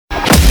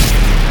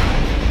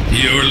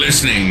You're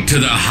listening to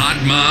the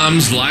Hot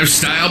Moms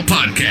Lifestyle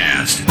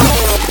Podcast.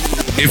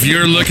 If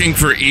you're looking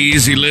for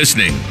easy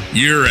listening,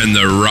 you're in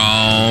the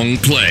wrong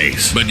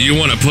place. But you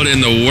want to put in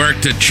the work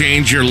to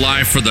change your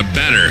life for the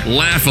better,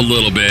 laugh a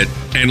little bit,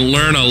 and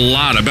learn a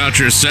lot about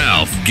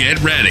yourself. Get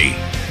ready.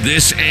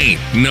 This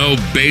ain't no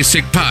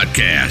basic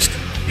podcast.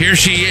 Here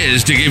she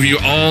is to give you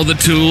all the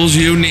tools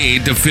you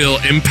need to feel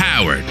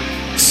empowered,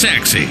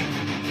 sexy,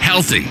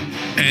 healthy,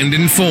 and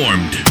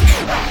informed.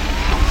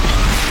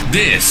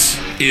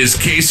 This is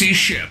Casey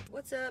Ship.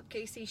 What's up?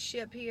 Casey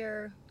Ship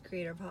here,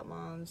 creator of Hot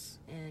Moms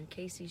and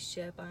Casey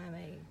Ship. I am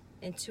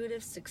a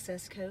intuitive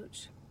success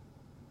coach.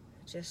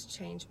 I just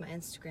changed my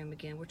Instagram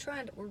again. We're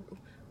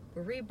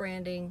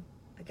rebranding.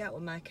 I got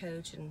with my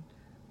coach and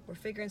we're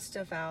figuring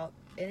stuff out,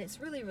 and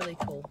it's really, really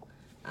cool.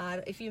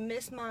 If you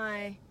missed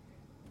I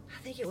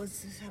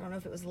don't know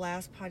if it was the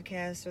last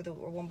podcast or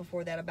one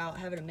before that about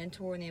having a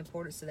mentor and the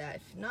importance of that.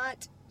 If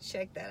not,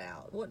 check that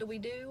out. What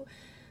do?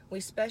 We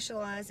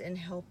specialize in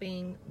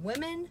helping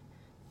women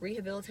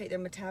rehabilitate their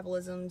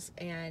metabolisms,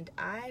 and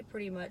I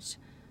pretty much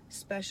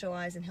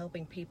specialize in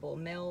helping people,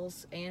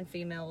 males and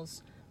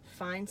females,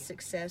 find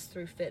success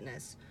through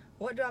fitness.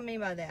 What do I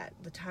mean by that?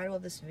 The title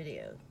of this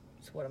video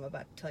is what I'm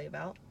about to tell you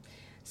about.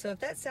 So if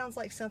that sounds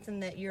like something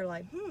that you're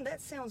like, that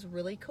sounds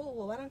really cool,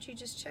 well, why don't you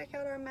just check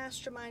out our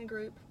mastermind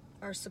group,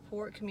 our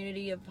support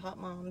community of Hot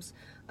Moms.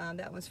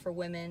 That one's for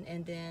women.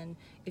 And then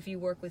if you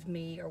work with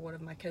me or one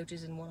of my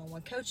coaches in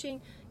one-on-one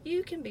coaching,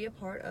 you can be a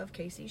part of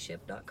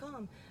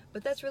CaseyShip.com.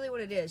 But that's really what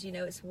it is. You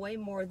know, it's way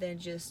more than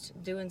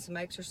just doing some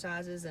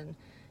exercises and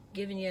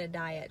giving you a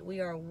diet.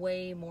 We are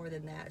way more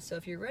than that. So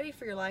if you're ready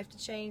for your life to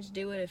change,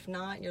 do it. If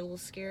not, you're a little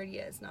scared,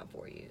 it's not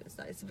for you.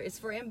 It's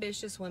for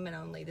ambitious women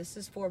only. This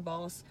is for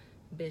boss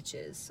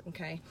bitches.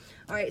 Okay.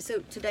 All right. So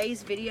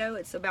today's video,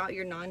 it's about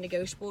your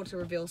non-negotiable to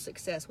reveal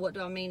success. What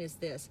do I mean is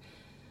this.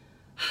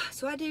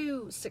 So I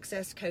do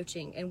success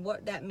coaching, and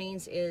what that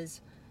means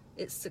is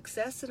it's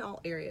success in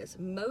all areas.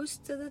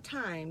 Most of the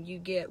time you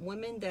get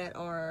women that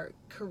are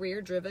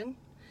career driven.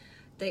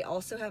 They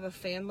also have a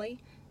family.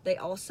 They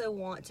also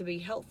want to be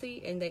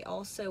healthy, and they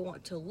also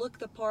want to look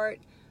the part.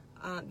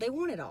 They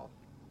want it all.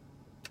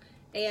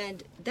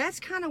 And that's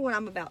kind of what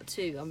I'm about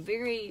too. I'm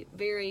very,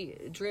 very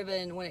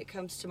driven when it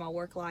comes to my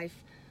work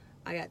life.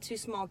 I got 2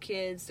 small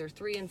kids. They're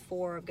 3 and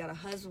 4. I've got a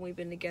husband. We've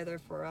been together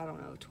for,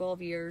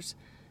 12 years.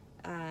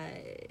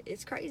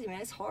 It's crazy, man.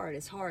 It's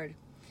hard.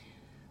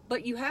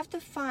 But you have to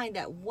find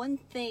that one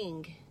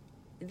thing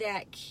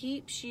that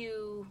keeps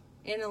you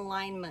in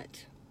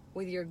alignment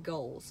with your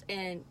goals.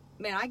 And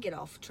man, I get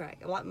off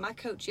track. My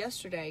coach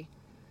yesterday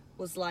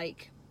was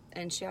like,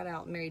 and shout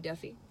out Mary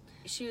Duffy.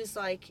 She was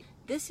like,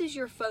 this is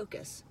your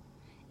focus.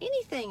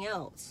 Anything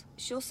else,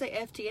 she'll say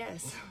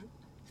FTS.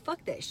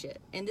 Fuck that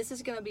shit. And this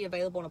is going to be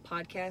available on a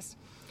podcast.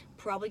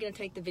 Probably going to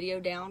take the video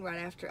down right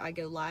after I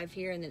go live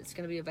here, and then it's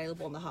going to be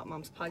available on the Hot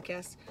Moms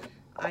podcast,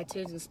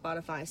 iTunes and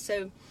Spotify.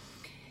 So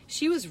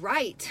she was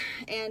right.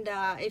 And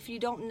if you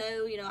don't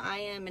know, I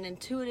am an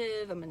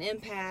intuitive, I'm an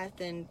empath,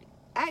 and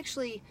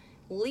actually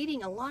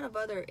leading a lot of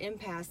other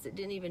empaths that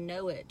didn't even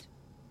know it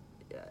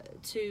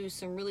to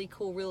some really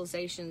cool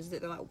realizations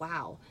that they're like,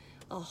 wow,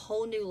 a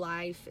whole new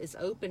life is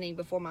opening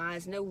before my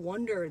eyes. No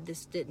wonder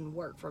this didn't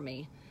work for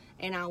me.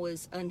 And I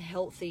was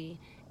unhealthy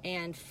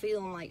and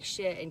feeling like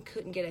shit and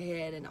couldn't get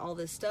ahead and all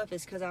this stuff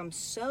is because I'm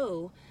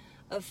so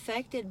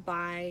affected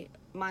by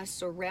my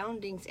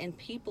surroundings and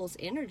people's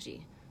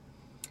energy.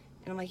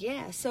 And I'm like,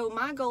 yeah. So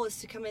my goal is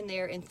to come in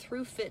there and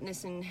through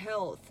fitness and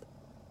health,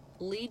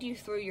 lead you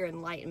through your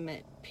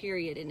enlightenment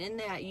period. And in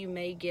that you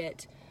may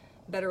get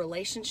better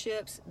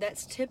relationships.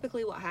 That's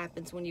typically what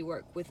happens when you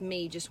work with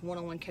me, just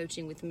one-on-one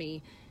coaching with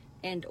me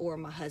and or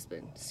my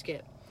husband,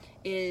 Skip,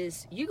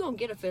 is you're going to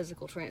get a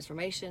physical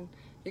transformation.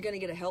 You're going to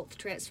get a health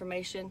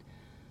transformation.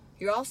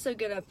 You're also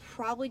going to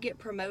probably get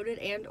promoted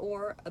and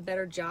or a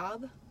better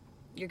job.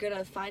 You're going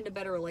to find a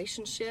better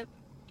relationship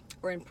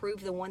or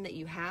improve the one that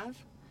you have.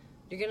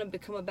 You're going to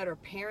become a better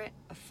parent,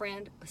 a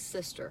friend, a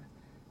sister.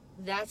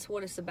 That's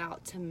what it's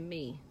about to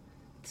me.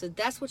 So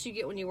that's what you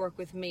get when you work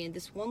with me, and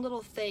this one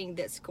little thing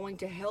that's going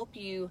to help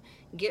you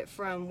get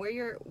from where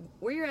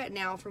you're at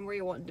now from where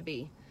you're wanting to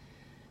be.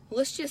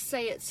 Let's just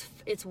say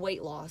it's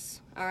weight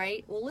loss, all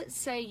right? Well, let's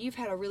say you've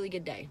had a really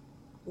good day.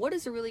 What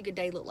does a really good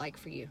day look like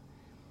for you?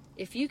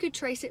 If you could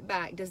trace it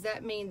back, does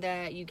that mean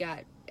that you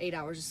got 8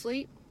 hours of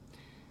sleep?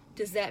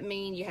 Does that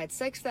mean you had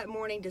sex that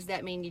morning? Does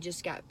that mean you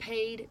just got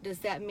paid? Does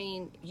that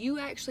mean you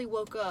actually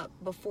woke up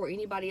before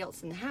anybody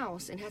else in the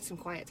house and had some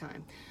quiet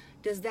time?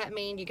 Does that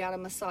mean you got a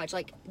massage?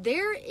 Like,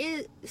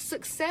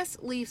 success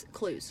leaves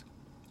clues,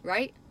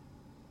 right?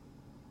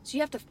 So you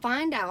have to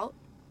find out,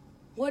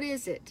 what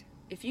is it?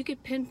 If you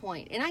could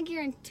pinpoint, and I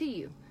guarantee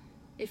you,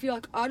 if you're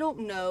like, I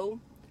don't know,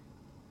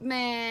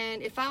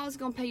 man, if I was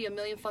going to pay you $1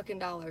 million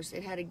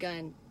and had a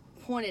gun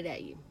pointed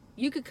at you,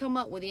 you could come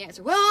up with the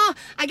answer. Well,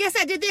 I guess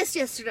I did this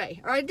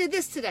yesterday, or I did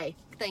this today.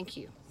 Thank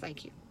you.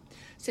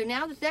 So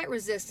now that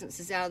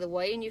resistance is out of the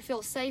way and you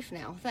feel safe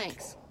now,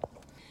 thanks.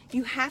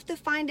 You have to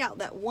find out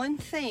that one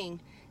thing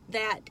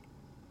that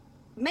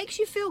makes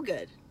you feel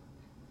good.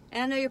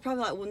 And I know you're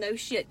probably like, well, no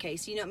shit,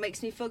 Casey. It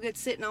makes me feel good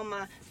sitting on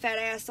my fat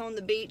ass on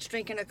the beach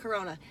drinking a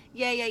Corona.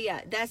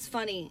 Yeah. That's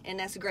funny, and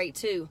that's great,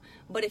 too.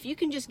 But if you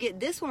can just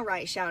get this one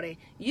right, Shouty,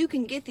 you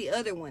can get the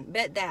other one.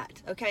 Bet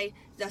that, okay?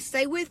 Now,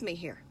 stay with me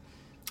here.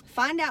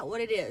 Find out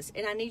what it is,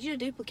 and I need you to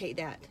duplicate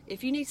that.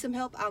 If you need some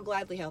help, I'll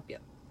gladly help you.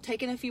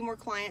 Taking a few more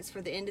clients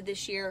for the end of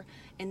this year,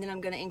 and then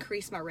I'm going to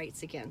increase my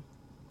rates again.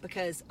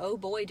 Because, oh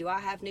boy, do I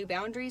have new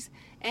boundaries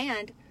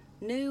and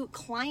new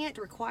client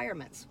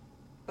requirements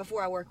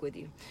before I work with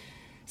you.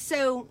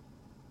 So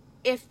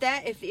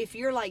if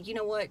you're like, you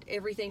know what,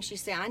 everything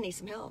she's saying, I need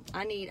some help.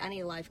 I need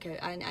a life coach.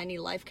 I need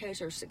a life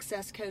coach or a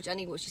success coach. I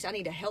need what she said. I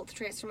need a health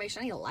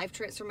transformation. I need a life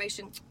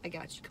transformation. I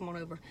got you. Come on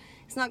over.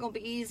 It's not going to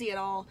be easy at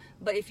all.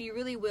 But if you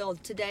really will,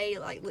 today,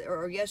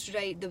 or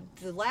yesterday,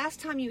 the last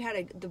time you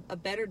had a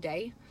better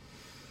day,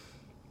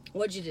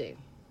 what'd you do?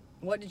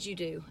 What did you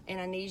do? And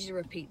I need you to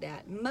repeat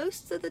that.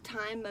 Most of the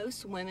time,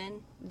 most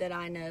women that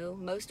I know,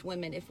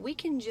 if we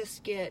can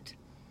just get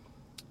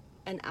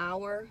an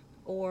hour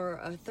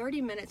or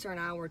 30 minutes or an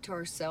hour to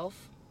ourselves,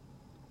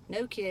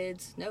 no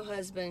kids, no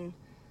husband,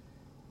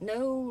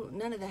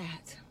 none of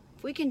that.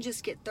 If we can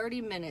just get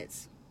 30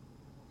 minutes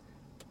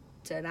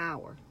to an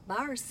hour by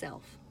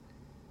ourselves,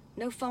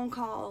 no phone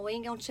call, we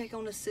ain't gonna check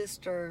on the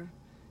sister,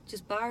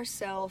 just by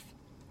ourselves,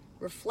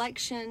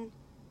 reflection,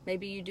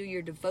 maybe you do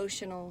your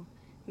devotional,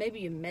 maybe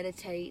you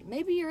meditate,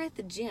 maybe you're at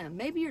the gym,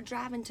 maybe you're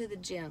driving to the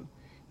gym,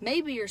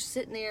 maybe you're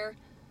sitting there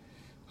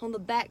on the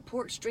back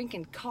porch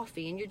drinking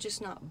coffee and you're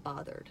just not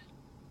bothered.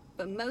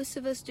 But most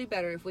of us do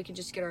better if we can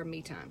just get our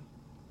me time.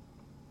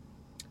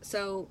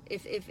 So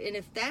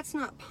if that's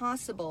not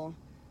possible,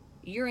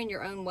 you're in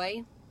your own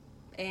way,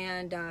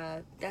 and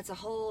that's a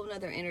whole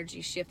nother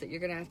energy shift that you're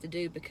going to have to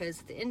do,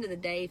 because at the end of the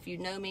day, if you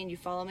know me and you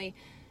follow me,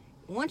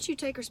 once you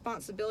take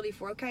responsibility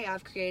for, okay,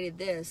 I've created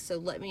this, so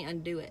let me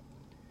undo it,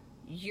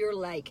 you're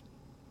like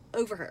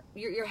over her.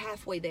 You're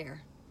halfway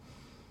there.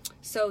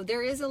 So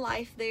there is a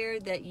life there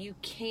that you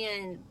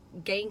can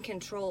gain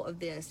control of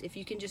this if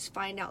you can just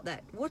find out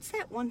that what's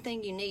that one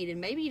thing you need, and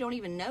maybe you don't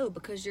even know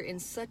because you're in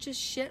such a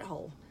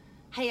shithole.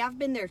 Hey, I've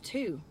been there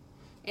too,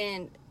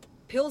 and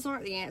pills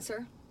aren't the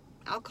answer.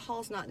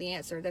 Alcohol's not the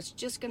answer. That's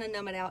just going to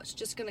numb it out. It's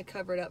just going to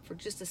cover it up for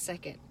just a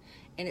second,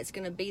 and it's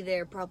going to be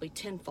there probably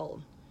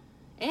tenfold.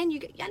 And I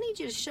need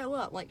you to show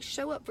up. Like,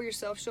 show up for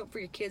yourself, show up for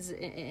your kids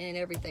and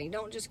everything.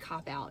 Don't just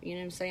cop out. You know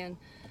what I'm saying?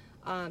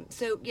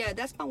 So, yeah,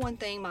 that's my one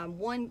thing. My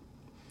one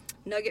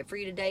nugget for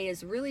you today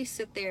is really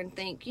sit there and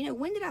think,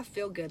 when did I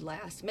feel good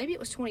last? Maybe it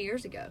was 20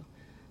 years ago.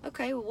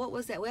 Okay, well, what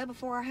was that? Well,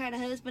 before I had a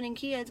husband and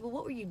kids. Well,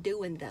 what were you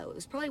doing, though? It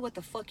was probably what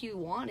the fuck you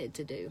wanted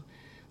to do.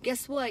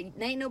 Guess what?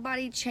 Ain't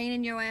nobody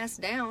chaining your ass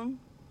down.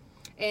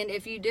 And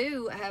if you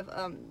do have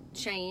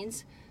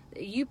chains,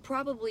 you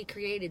probably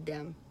created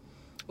them,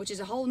 which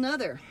is a whole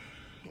nother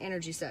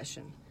energy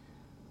session.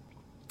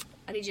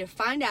 I need you to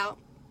find out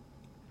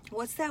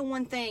what's that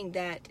one thing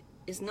that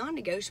is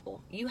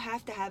non-negotiable. You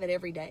have to have it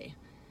every day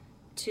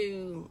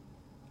to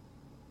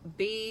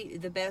be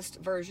the best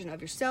version of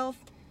yourself,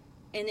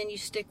 and then you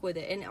stick with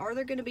it. And are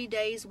there going to be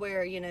days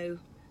where,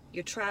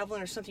 you're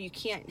traveling or something, you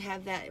can't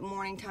have that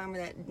morning time or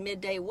that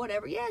midday,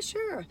 whatever? Yeah,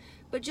 sure.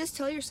 But just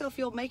tell yourself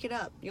you'll make it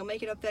up. You'll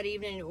make it up that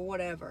evening or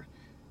whatever.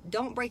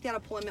 Don't break that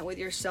appointment with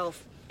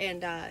yourself,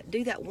 and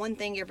do that one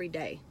thing every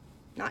day.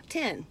 Not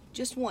 10,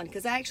 just one,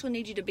 because I actually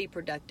need you to be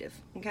productive,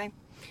 okay?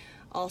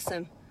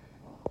 Awesome.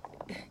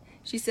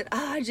 She said,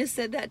 I just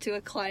said that to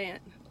a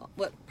client.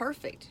 What?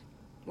 Perfect.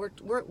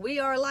 We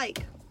are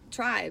like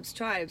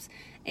tribes,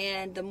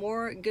 and the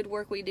more good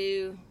work we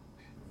do,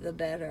 the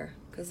better,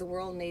 because the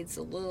world needs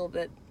a little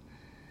bit.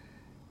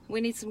 We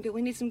need some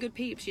good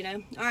peeps,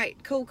 All right,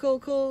 cool.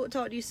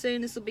 Talk to you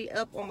soon. This will be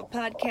up on my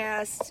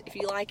podcast. If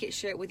you like it,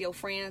 share it with your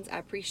friends. I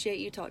appreciate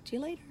you. Talk to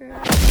you later.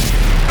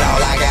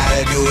 All I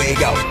gotta do is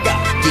go,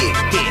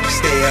 get,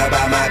 stay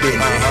about my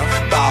business.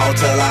 Ball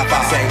till I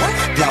fall,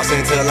 floss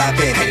until I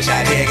finish.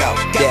 I dare go,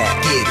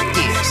 get,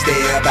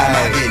 stay about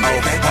my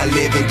business. I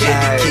live in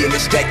Jimmy Kimmel,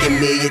 stacking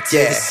millions to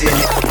the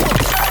ceiling.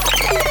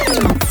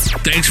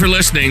 Thanks for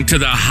listening to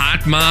the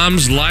Hot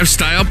Moms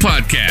Lifestyle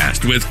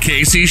Podcast with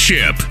Casey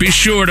Shipp. Be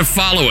sure to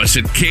follow us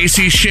at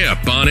Casey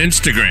Shipp on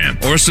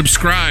Instagram or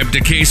subscribe to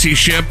Casey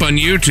Shipp on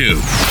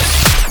YouTube.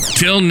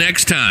 Till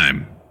next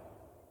time.